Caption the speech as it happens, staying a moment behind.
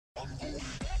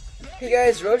Hey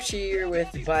guys, Roach here with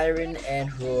Byron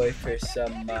and Roy for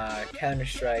some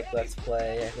Counter-Strike Let's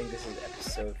Play. I think this is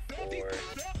episode 4.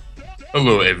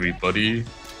 Hello, everybody.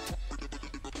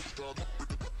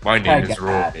 My name is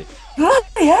Roy. What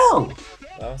the hell? Well,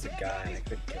 that was a guy and I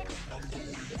couldn't kill him.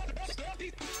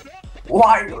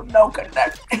 Why you no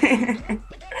connect?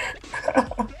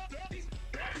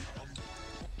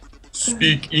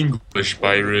 Speak English,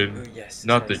 Byron, Oh, yes,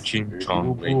 not the yes. Ching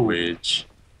Chong language.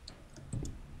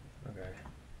 Okay.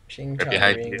 Ching Right Chong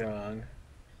behind being you. wrong.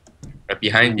 Right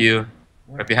behind you.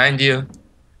 Right behind you.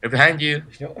 Right behind you.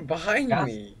 There's no one behind Yes.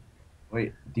 me.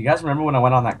 Wait, do you guys remember when I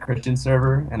went on that Christian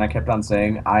server and I kept on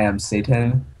saying I am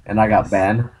Satan and I got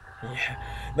banned? Yeah.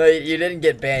 No, you didn't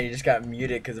get banned. You just got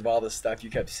muted because of all the stuff you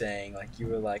kept saying. Like you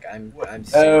were like, I'm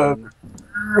Satan.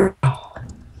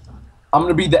 I'm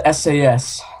gonna be the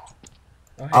SAS.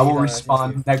 Oh, hey, I will no,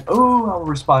 respond next. Oh, I will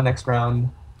respond next round.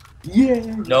 Yeah.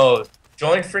 No,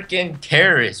 join freaking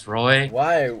terrorists, Roy.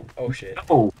 Why? Oh shit.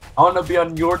 Oh, I wanna be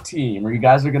on your team, or you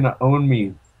guys are gonna own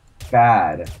me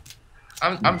bad.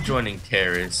 I'm joining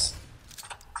terrorists.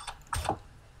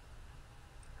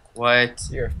 What?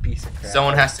 You're a piece of crap.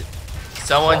 Someone has to.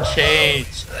 Someone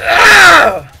change.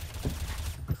 Ah!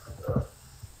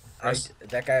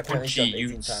 That guy apparently Gee, jumped 18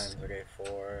 you- times. Okay,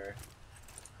 4.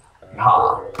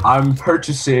 I'm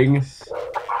purchasing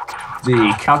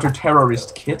the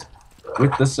counter-terrorist kit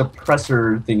with the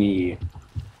suppressor thingy.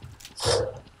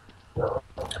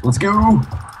 Let's go,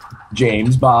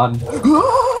 James Bond.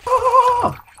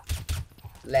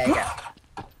 Leg up.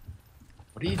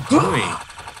 What are you doing?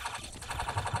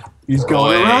 He's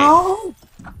going Boy. around.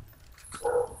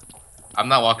 I'm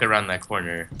not walking around that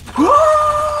corner.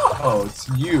 Oh, it's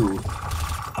you.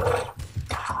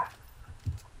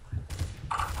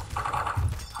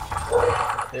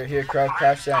 Here,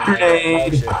 crouch down.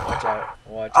 Grenade. Oh shit, watch out.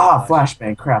 Watch Ah, out.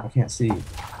 flashbang. Crap, I can't see.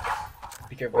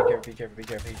 Be careful, be careful.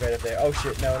 He's right up there. Oh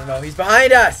shit, no. He's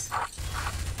behind us! I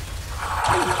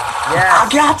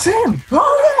Yes! got him.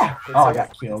 Oh yeah. Did Oh, I someone- got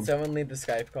Did killed. someone leave the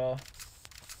Skype call?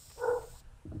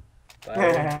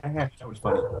 Byron, That was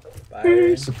funny.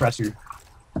 Byron, Suppressor.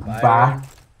 Byron. Bye.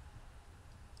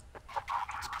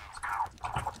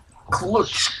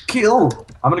 Clutch kill.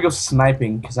 I'm gonna go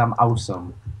sniping because I'm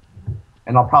awesome,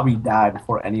 and I'll probably die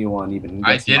before anyone even.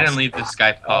 I Gets my- didn't leave the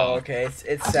Skype Oh, call. okay.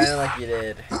 It sounded like you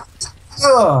did.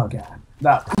 Oh god.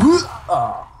 No.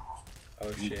 Oh.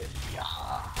 Oh shit.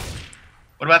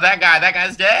 What about that guy? That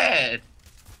guy's dead.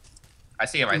 I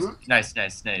see him. Nice.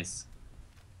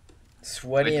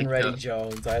 Sweaty Wait, and he Ready killed-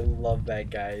 Jones. I love that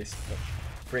guy's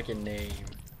freaking name.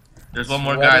 There's one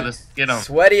more Sweaty- guy. Let's get him.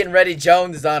 Sweaty and Ready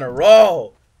Jones is on a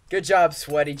roll. Good job,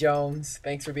 Sweaty Jones.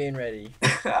 Thanks for being ready.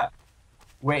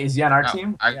 Wait, is he on our No,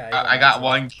 team? I Yeah, I got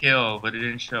one kill, but it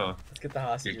didn't show. Let's get the Good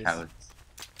hostages. cowards.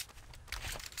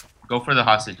 Go for the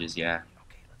hostages, yeah.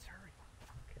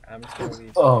 I'm just gonna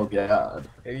leave. Oh god.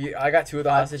 I got 2 of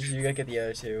the hostages. You gotta get the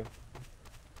other 2.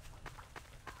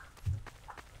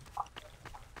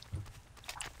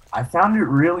 I found it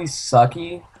really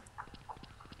sucky.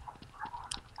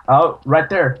 Oh, right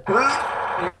there.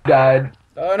 You died.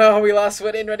 Oh no, we lost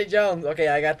Sweaty and Ready Jones. Okay,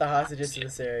 I got the hostages to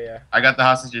this area. I got the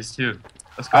hostages too.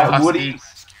 Let's go, Woody.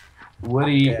 hostages.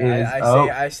 Woody Okay, is.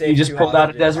 I He saved just 2 pulled out a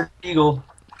hostages. Desert Eagle.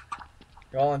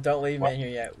 Roland, don't leave him in here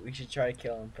yet. We should try to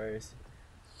kill him first.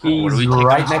 What do He's we take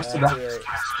right out? next to Too the. late.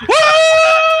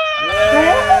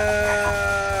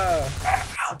 Yeah!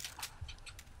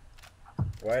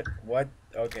 What?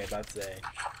 Okay, about to say.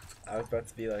 I was about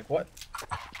to be like, what?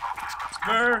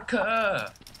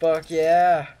 America. Fuck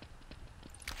yeah!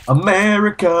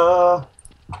 America.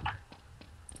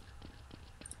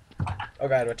 Oh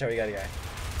god, watch out, we got a guy.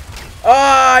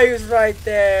 Oh, he was right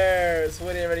there!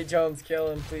 Sweaty and Ready Jones, kill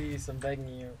him, please. I'm begging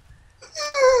you.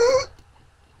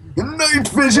 Night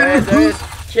There vision. he is.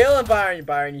 Kill him, Byron.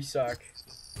 Byron, you suck.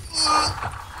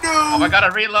 Oh my god,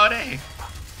 I'm reloading.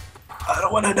 I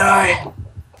don't want to die.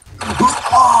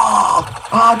 Oh,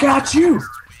 I got you.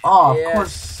 Oh, Yes, of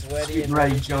course. Sweaty Getting and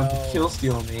ready Ready to kill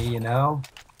steal me, you know.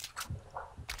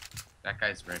 That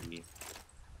guy's ready.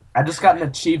 I just got an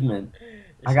achievement.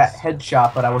 I got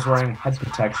headshot, but I was wearing head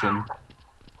protection.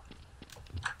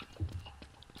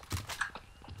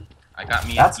 I got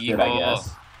me That's a good, eagle. I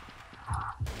guess.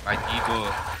 My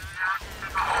eagle.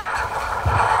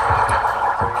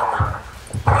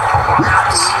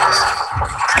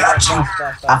 Got you.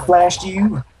 I flashed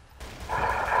you.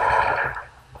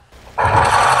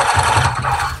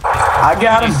 I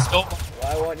got He him. stole.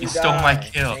 Why won't you He stole my die?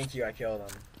 kill. Thank you, I killed him.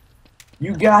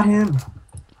 You got him.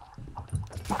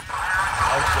 Oh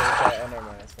shit, oh never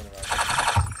mind, that's one of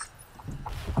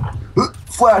ours.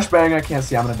 Flashbang, I can't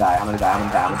see. I'm gonna die. I'm gonna die. I'm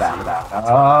gonna die. I'm gonna die. I'm gonna die.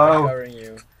 I'm Oh, covering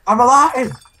you. I'm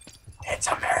alive. It's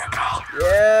a miracle.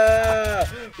 Yeah!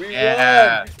 We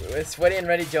Yeah. won! Sweaty and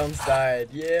Ready Jones died.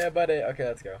 Yeah, buddy. Okay,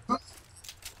 let's go.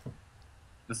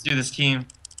 Let's do this, team.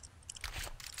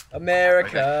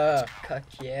 America! Cuck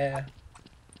yeah.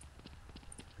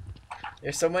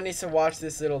 If someone needs to watch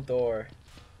this little door.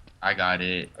 I got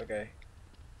it. Okay.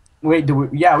 Wait, do we?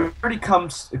 Yeah, we already come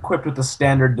equipped with the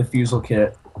standard defusal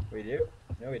kit. We do?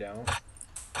 No, we don't.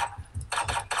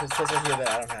 It says right here that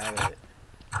I don't have it.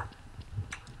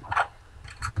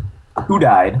 Who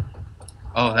died?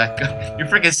 Oh, that guy. You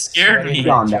freaking scared Sweaty me.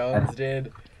 Gone, Jones Dad.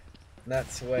 did.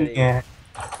 Not Sweaty. Yeah.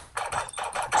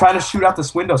 Trying to shoot out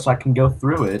this window so I can go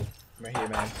through it. Right here,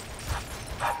 man.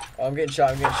 Oh, I'm getting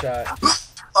shot. I'm getting shot.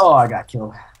 Oh, I got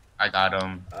killed. I got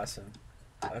him. Awesome.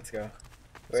 Let's go.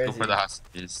 Where Let's is go for he? the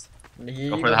hostages. You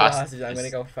Go go for the hostage. I'm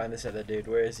hostages. gonna go find this other dude.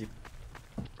 Where is he?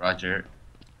 Roger.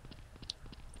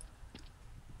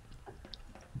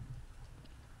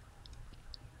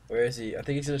 Where is he? I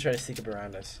think he's gonna try to sneak up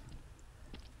around us.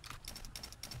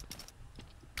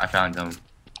 I found him.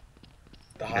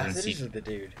 The He doesn't hostage see- or the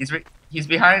dude? He's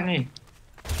behind me.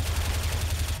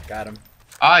 Got him.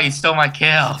 Oh, he stole my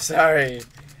kill. Sorry.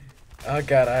 Oh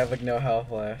god, I have like no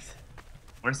health left.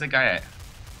 Where's the guy at?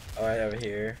 Oh, right over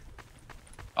here.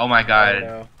 Oh my Oh, god.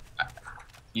 no.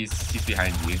 He's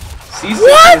behind you.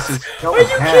 What? Are you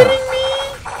kidding me?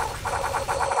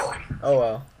 Oh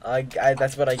well.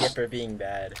 That's what I get for being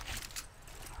bad.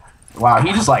 Wow,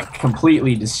 he just like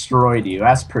completely destroyed you.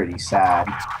 That's pretty sad.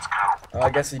 Oh, I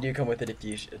guess we do come with a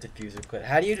diffuser clip.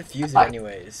 How do you defuse it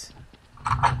anyways?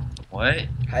 What?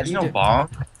 How There's do you no bomb.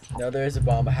 No, there is a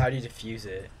bomb, but how do you defuse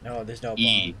it? No, there's no bomb.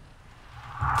 E.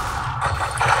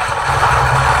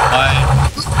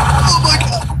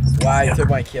 Wow, you took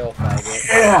my kill, faggot.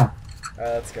 Yeah.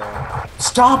 Alright, let's go.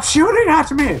 Stop shooting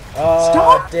at me. Oh,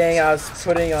 Stop. dang, I was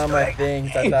putting on my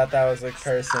things. I thought that was a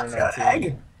person on our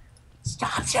team.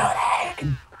 Stop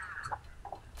shooting.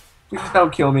 Please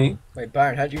don't kill me. Wait,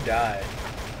 Byron, how'd you die?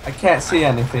 I can't see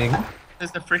anything.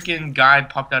 There's the freaking guy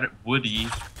popped out at Woody.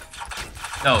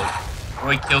 No,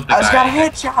 Roy killed the I just got a guy.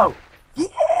 headshot. Yeah.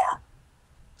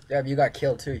 Yeah, but you got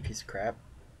killed too, you piece of crap.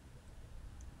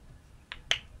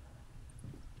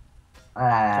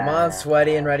 Come on,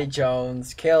 Sweaty and Ready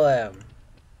Jones, kill him.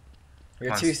 You're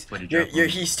Come on, too. Sweaty You're,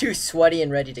 Jones. he's too sweaty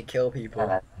and ready to kill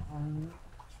people.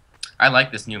 I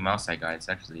like this new mouse I got. It's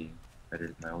actually better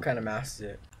than my old. What kind of mouse is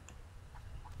it?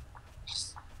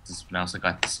 This mouse I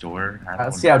got at the store.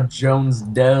 Let's see how Jones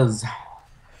does.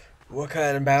 What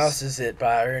kind of mouse is it,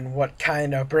 Byron? What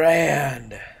kind of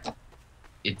brand?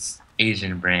 It's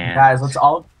Asian brand. Guys, let's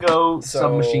all go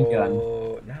submachine gun.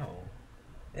 No.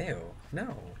 Ew.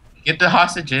 No. Get the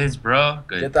hostages, bro.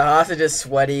 Good. Get the hostages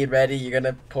sweaty and ready. You're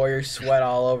gonna pour your sweat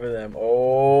all over them.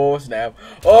 Oh snap!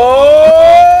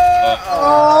 Oh!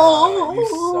 You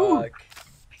suck.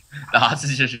 The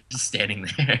hostages are just standing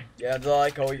there. Yeah, they're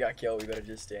like, oh, we got killed. We better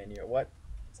just stand here. What?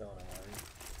 What's going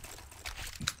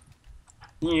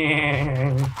on?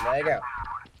 Yeah. Leg out.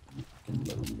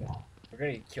 We're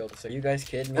gonna get killed. So you guys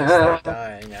kidding me? Stop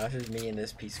dying. Now it's just me and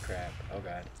this piece of crap. Oh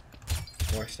god.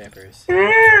 More snappers.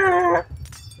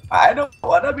 I don't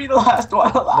want to be the last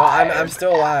one alive. No, I'm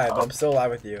still alive. I'm still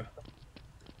alive with you.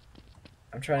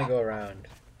 I'm trying to go around.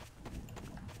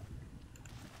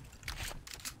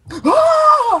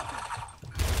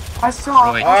 I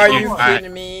saw. Roy, Are you're you fine.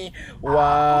 kidding me?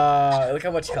 Wow. Look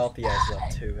how much health he has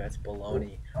left too. That's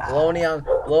baloney.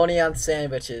 Baloney on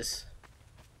sandwiches.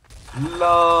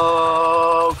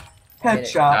 Low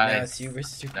headshot. Nice. No, it's you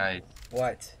versus two. Nice.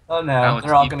 What? Oh Now no, it's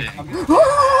they're all gonna even. come.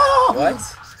 What?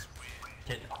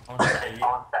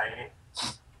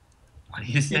 What do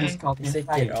you He say? just called me You a say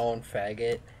faggot. get own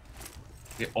faggot.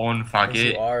 Your own 'Cause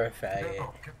you faggot. are a faggot.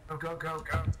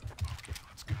 Go.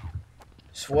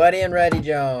 Sweaty and ready,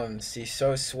 Jones. He's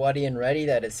so sweaty and ready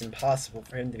that it's impossible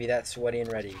for him to be that sweaty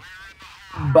and ready.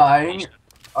 Buying.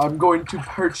 I'm going to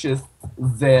purchase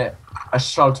the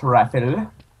assault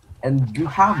rifle and go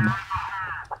ham.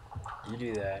 You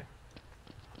do that.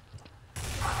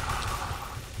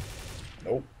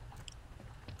 Nope.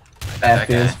 F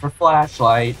is for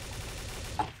flashlight.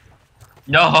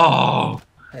 No!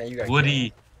 Hey, you got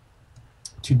Woody.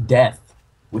 To death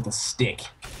with a stick.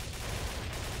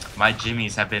 My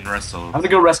jimmies have been wrestled. I'm gonna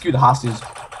go rescue the hostages.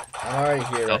 killed. I'm already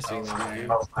here rescuing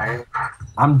them.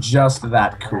 I'm just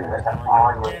that cool.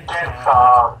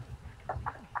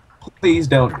 Please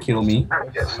don't kill me.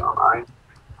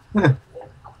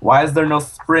 Why is there no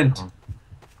sprint?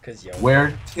 Cause yo.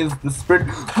 Where is the sprint?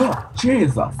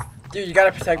 Jesus. Dude, you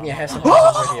gotta protect me. I have some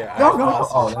hostages right here. I No, have no.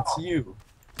 hostages. Oh, that's you.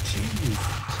 Jeez.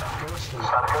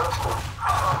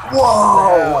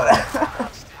 Whoa!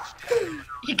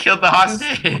 He killed the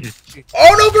hostage.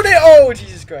 Oh no, grenade! Oh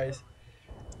Jesus Christ!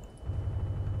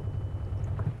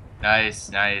 Nice,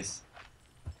 nice.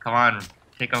 Come on,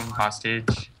 take him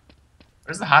hostage.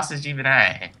 Where's the hostage even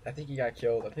at? I think he got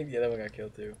killed. I think the other one got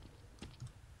killed too.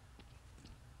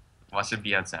 Watch him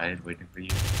be outside waiting for you.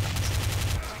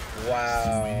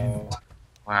 Wow.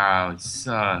 Wow, you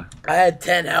suck. I had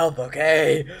 10 health.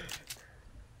 Okay.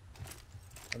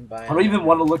 I'm buying. I don't even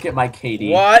want to look at my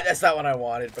KD. What? That's not what I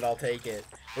wanted, but I'll take it.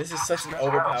 This is such an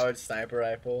overpowered sniper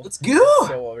rifle. Let's go! It's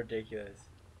so ridiculous.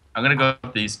 I'm gonna go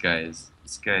with these guys.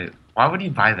 This guy. Why would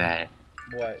you buy that?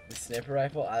 What? The sniper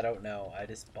rifle? I don't know. I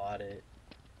just bought it.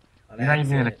 You're not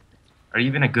even gonna. Are you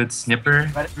even a good snipper?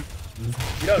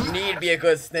 You don't need to be a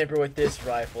good sniper with this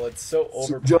rifle. It's so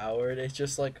overpowered. It's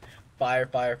just like fire,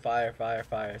 fire, fire, fire,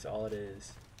 fire. That's all it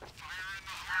is.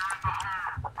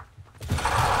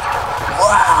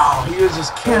 Wow! He was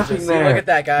just camping See, there. look at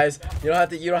that, guys. You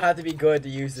don't have to be good to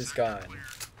use this gun.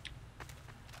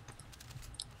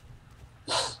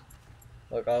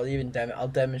 Look, I'll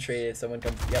demonstrate it if someone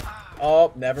comes. Yep.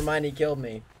 Oh, never mind. He killed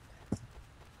me.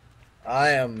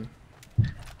 I'm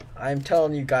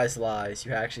telling you guys lies.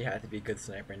 You actually have to be a good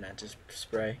sniper and not just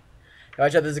spray.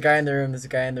 Watch out, there's a guy in the room. There's a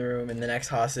guy in the room. In the next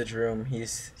hostage room.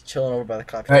 He's chilling over by the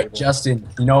coffee Alright, table. Justin,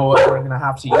 you know what we're gonna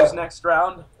have to use next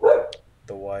round?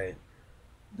 The white.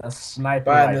 The sniper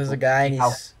Byron, rifle. there's a guy and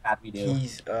How bad we do.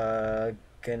 he's gonna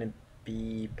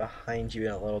be behind you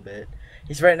in a little bit.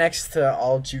 He's right next to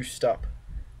all juiced up.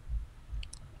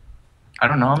 I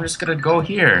don't know. I'm just gonna go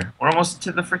here. We're almost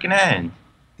to the freaking end.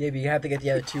 Yeah, but you have to get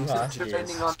the other two hostages.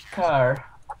 Depending on the car.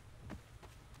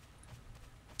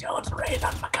 Don't rain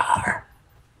on my car.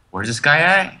 Where's this guy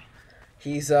at?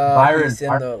 He's Byron, he's in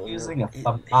are the you using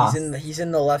a he's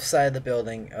in the left side of the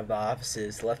building of the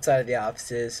offices. Left side of the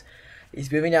offices.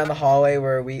 He's moving down the hallway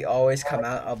where we always come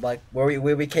out of, like where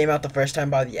we came out the first time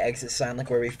by the exit sign, like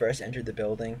where we first entered the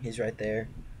building. He's right there.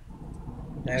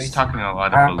 Now He's talking a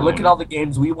lot of balloons. Look at all the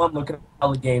games we won. Look at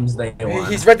all the games they won.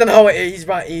 He's right down the hallway.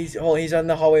 He's on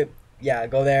the hallway. Yeah,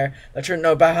 go there. Let's turn.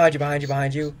 No, behind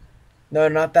you. No,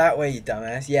 not that way, you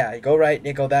dumbass. Yeah, go right.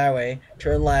 Go that way.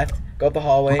 Turn left. Go up the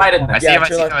hallway. Right in there.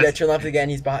 Turn left. Yeah, turn left again.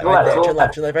 He's behind. Right there. Turn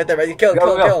left. Right there. Right. Kill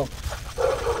him.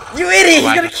 You idiot!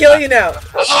 He's gonna kill you now.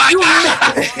 Oh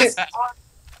my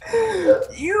god!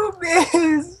 You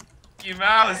missed. You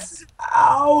mouse!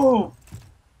 Ow!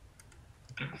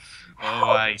 Oh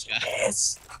my god!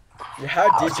 Yes.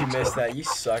 How did you miss that? You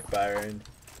suck, Byron.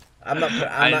 I'm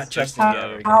not trusting you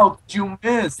ever again. How did you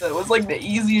miss? That was like the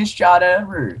easiest shot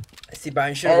ever. See,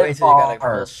 Byron, you should wait till you got a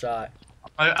full shot.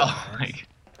 Oh my god.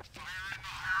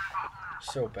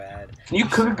 So bad. Can you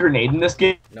cook a grenade in this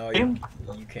game? No, you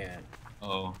can't.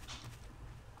 Oh.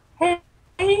 Hey,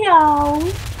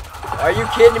 yo. Are you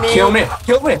kidding me? Kill me.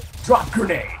 Kill me. Drop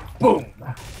grenade. Boom.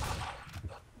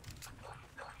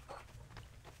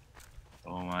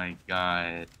 Oh my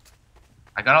god.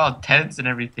 I got all tents and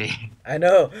everything. I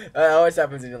know. That always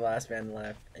happens when you're the last man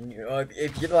left. And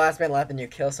if you're the last man left and you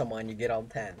kill someone, you get all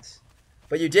 10s.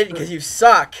 But you didn't because you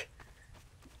suck.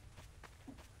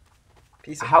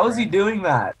 Piece of How is he crap. doing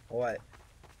that? What?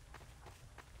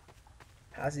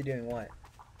 How's he doing what?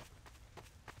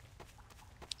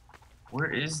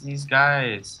 Where is these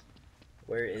guys?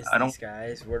 Where is I these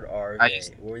guys? Where are I they?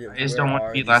 just- Where I just don't want to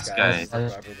are be these last guy.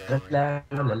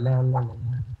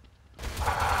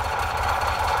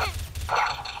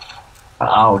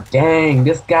 Oh, dang.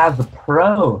 This guy's a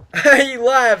pro. He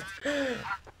left.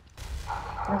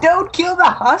 Don't kill the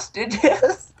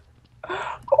hostages.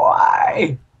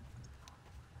 Why?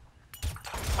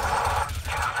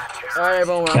 Alright,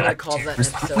 everyone, I'm gonna call that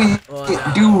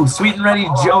episode. Dude, Sweet and Ready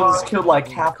Jones killed like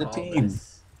half the team.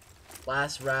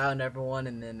 Last round, everyone,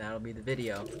 and then that'll be the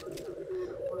video.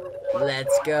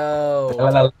 Let's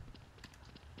go.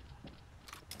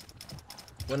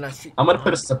 When I see I'm gonna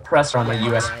put a suppressor on my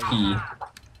USP.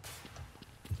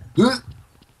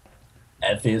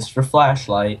 F is for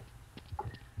flashlight.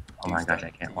 Oh my gosh, I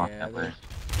can't walk Yeah, that way.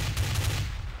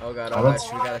 Oh god, Oh, oh that's-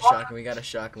 gosh, we got a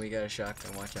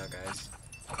shotgun. Watch out, guys.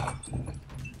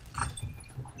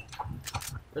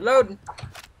 Reloading.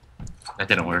 That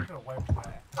didn't work.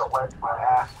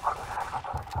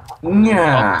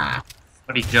 Yeah.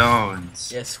 Buddy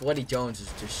Jones. Yeah, Sweaty Jones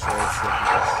is destroyed.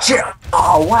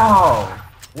 Oh wow.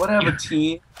 Whatever,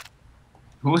 team.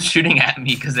 Who was shooting at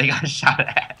me because they got shot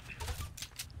at?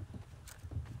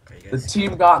 Okay, The guys.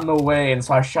 team got in the way, and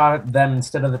so I shot at them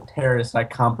instead of the terrorists. I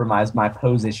compromised my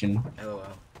position. LOL.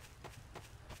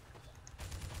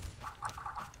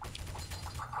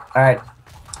 All right.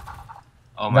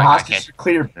 Oh The my god, I hostage can't. is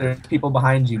clear. There's people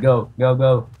behind you. Go, go,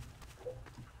 go.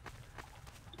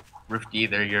 Roof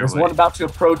either your There's way. one about to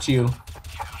approach you.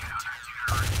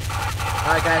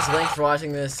 Alright guys, so thanks for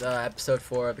watching this episode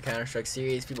 4 of the Counter-Strike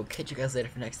series. We will catch you guys later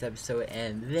for next episode,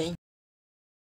 and thank